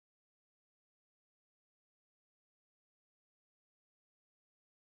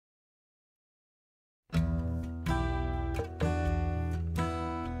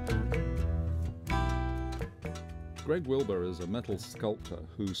Greg Wilbur is a metal sculptor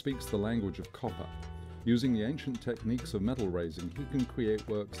who speaks the language of copper. Using the ancient techniques of metal raising, he can create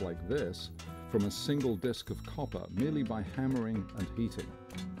works like this from a single disc of copper merely by hammering and heating.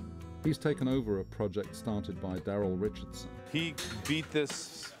 He's taken over a project started by Darryl Richardson. He beat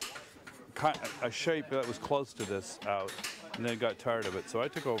this, a shape that was close to this out, and then got tired of it. So I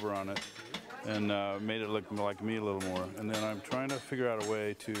took over on it and made it look like me a little more. And then I'm trying to figure out a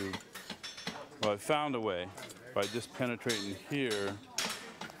way to, well, I found a way by just penetrating here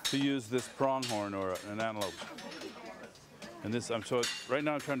to use this pronghorn or an antelope. And this, so right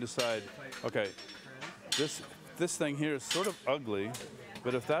now I'm trying to decide, okay, this thing here is sort of ugly,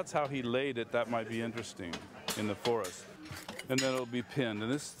 but if that's how he laid it, that might be interesting in the forest. And then it'll be pinned.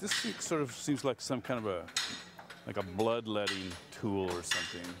 And this sort of seems like some kind of like a bloodletting tool or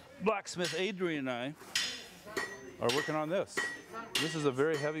something. Blacksmith Adrian and I are working on this. This is a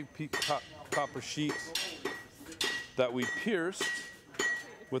very heavy copper sheet that we pierced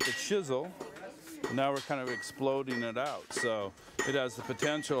with a chisel. And now we're kind of exploding it out. So it has the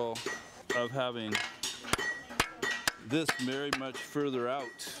potential of having this very much further out.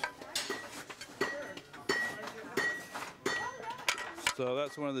 So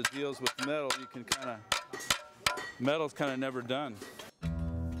that's one of the deals with metal. You can metal's kind of never done.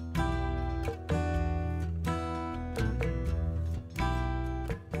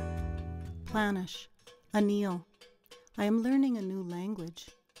 Planish, anneal. I am learning a new language.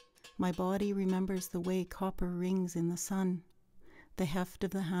 My body remembers the way copper rings in the sun, the heft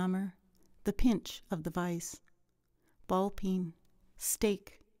of the hammer, the pinch of the vise. Ball-peen,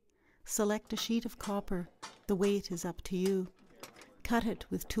 stake. Select a sheet of copper. The weight is up to you. Cut it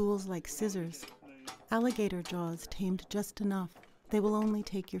with tools like scissors. Alligator jaws tamed just enough. They will only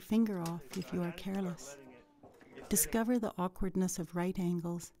take your finger off if you are careless. Discover the awkwardness of right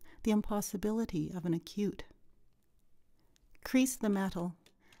angles, the impossibility of an acute. Crease the metal.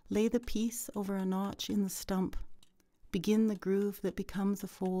 Lay the piece over a notch in the stump. Begin the groove that becomes a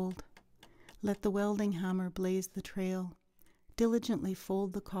fold. Let the welding hammer blaze the trail. Diligently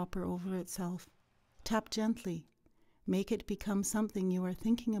fold the copper over itself. Tap gently. Make it become something you are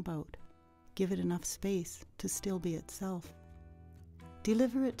thinking about. Give it enough space to still be itself.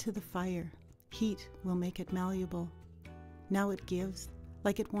 Deliver it to the fire. Heat will make it malleable. Now it gives,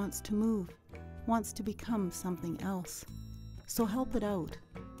 like it wants to move, wants to become something else. So help it out.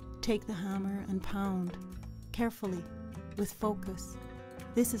 Take the hammer and pound, carefully, with focus.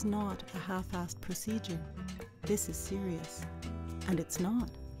 This is not a half-assed procedure. This is serious. And it's not.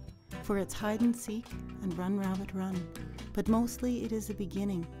 For it's hide and seek and run, rabbit, run. But mostly it is a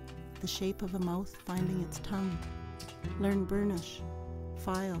beginning, the shape of a mouth finding its tongue. Learn burnish,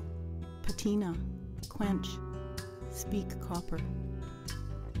 file, patina, quench, speak copper.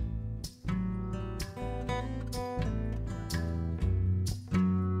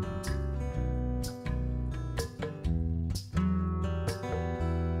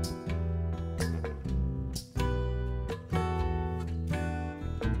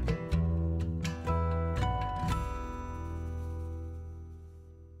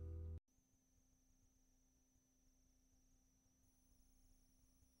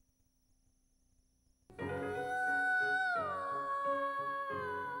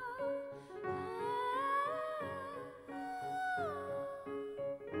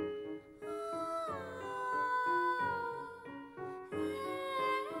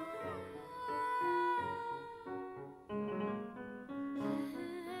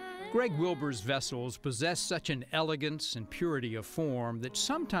 Greg Wilbur's vessels possess such an elegance and purity of form that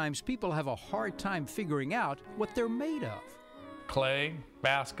sometimes people have a hard time figuring out what they're made of. Clay,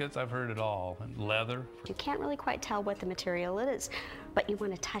 baskets, I've heard it all, and leather. You can't really quite tell what the material is, but you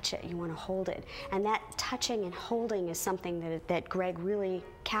want to touch it, you want to hold it. And that touching and holding is something that Greg really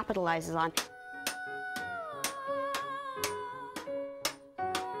capitalizes on.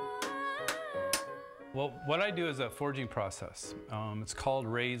 Well, what I do is a forging process. It's called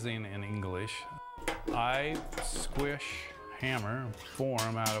raising in English. I squish, hammer,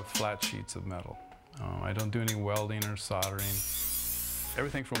 form out of flat sheets of metal. I don't do any welding or soldering.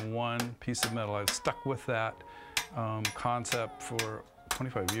 Everything from one piece of metal. I've stuck with that concept for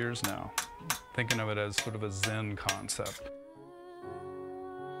 25 years now, thinking of it as sort of a Zen concept.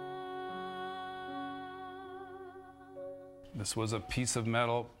 This was a piece of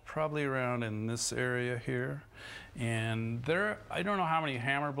metal probably around in this area here. And I don't know how many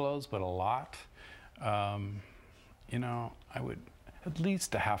hammer blows, but a lot. You know, I would, at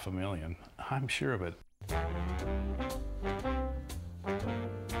least 500,000, I'm sure of it.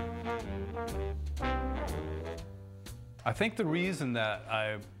 I think the reason that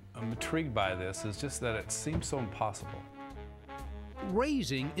I I'm intrigued by this is just that it seems so impossible.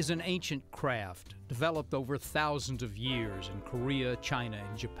 Raising is an ancient craft developed over thousands of years in Korea, China,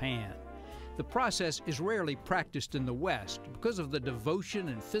 and Japan. The process is rarely practiced in the West because of the devotion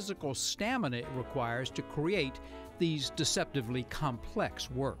and physical stamina it requires to create these deceptively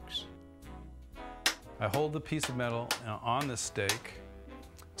complex works. I hold the piece of metal on the stake,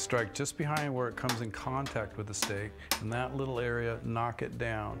 strike just behind where it comes in contact with the stake, and that little area, knock it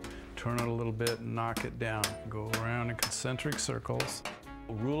down. Turn it a little bit, knock it down. Go around in concentric circles.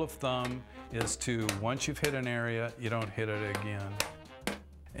 A rule of thumb is to, once you've hit an area, you don't hit it again.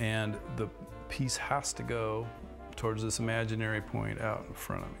 And the piece has to go towards this imaginary point out in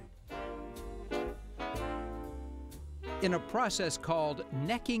front of me. In a process called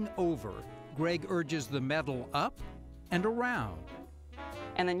necking over, Greg urges the metal up and around.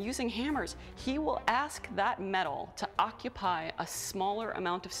 And then using hammers, he will ask that metal to occupy a smaller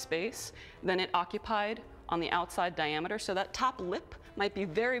amount of space than it occupied on the outside diameter. So that top lip might be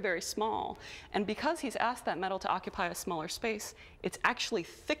very, very small. And because he's asked that metal to occupy a smaller space, it's actually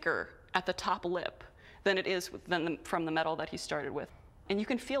thicker at the top lip than it is from the metal that he started with. And you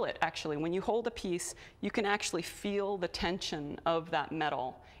can feel it, actually. When you hold a piece, you can actually feel the tension of that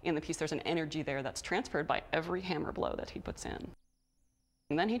metal in the piece. There's an energy there that's transferred by every hammer blow that he puts in.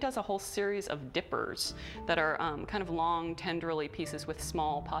 And then he does a whole series of dippers that are kind of long, tendrily pieces with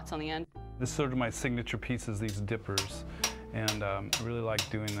small pots on the end. This is sort of my signature pieces, these dippers. And I really like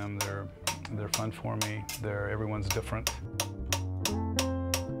doing them. They're fun for me. Everyone's different.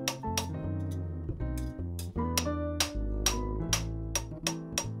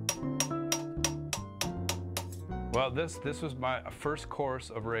 Well, this was my first course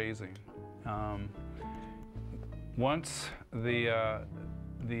of raising. Once the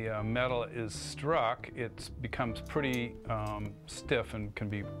metal is struck, it becomes pretty stiff and can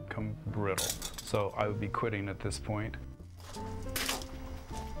become brittle. So I would be quitting at this point.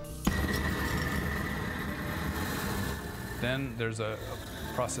 Then there's a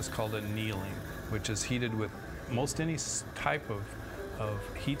process called annealing, which is heated with most any type of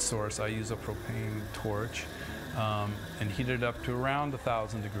heat source. I use a propane torch and heat it up to around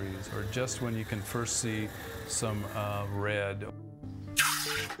 1,000 degrees, or just when you can first see some red.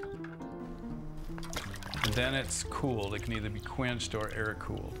 And then it's cooled. It can either be quenched or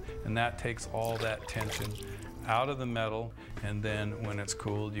air-cooled. And that takes all that tension out of the metal, and then when it's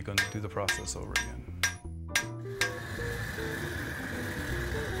cooled, you're going to do the process over again.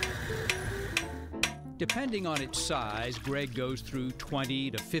 Depending on its size, Greg goes through 20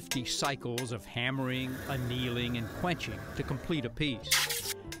 to 50 cycles of hammering, annealing, and quenching to complete a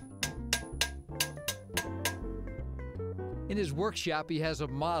piece. In his workshop, he has a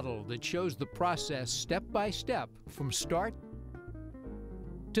model that shows the process step by step from start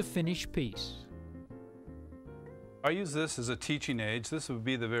to finished piece. I use this as a teaching aid. This would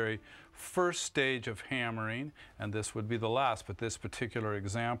be the very first stage of hammering, and this would be the last, but this particular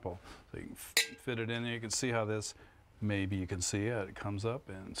example. So you can fit it in there. You can see how this, maybe you can see it comes up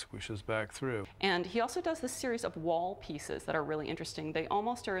and squishes back through. And he also does this series of wall pieces that are really interesting. They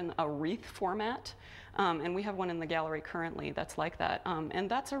almost are in a wreath format, and we have one in the gallery currently that's like that. And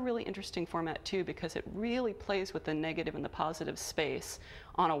that's a really interesting format too, because it really plays with the negative and the positive space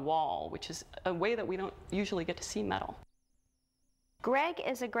on a wall, which is a way that we don't usually get to see metal. Greg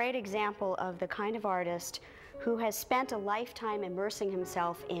is a great example of the kind of artist who has spent a lifetime immersing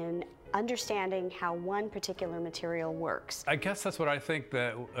himself in understanding how one particular material works. I guess that's what I think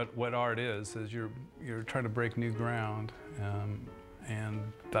that what art is you're trying to break new ground, and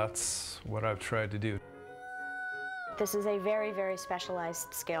that's what I've tried to do. This is a very, very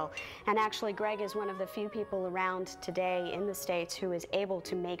specialized skill, and actually Greg is one of the few people around today in the States who is able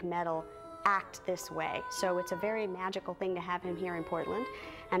to make metal act this way. So it's a very magical thing to have him here in Portland,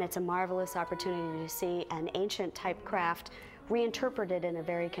 and it's a marvelous opportunity to see an ancient type craft reinterpreted in a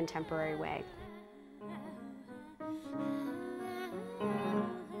very contemporary way.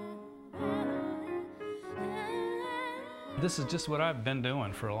 This is just what I've been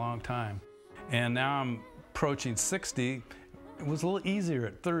doing for a long time, and now I'm approaching 60. It was a little easier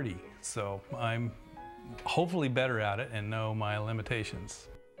at 30, so I'm hopefully better at it and know my limitations.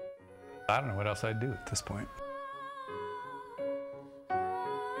 I don't know what else I'd do at this point.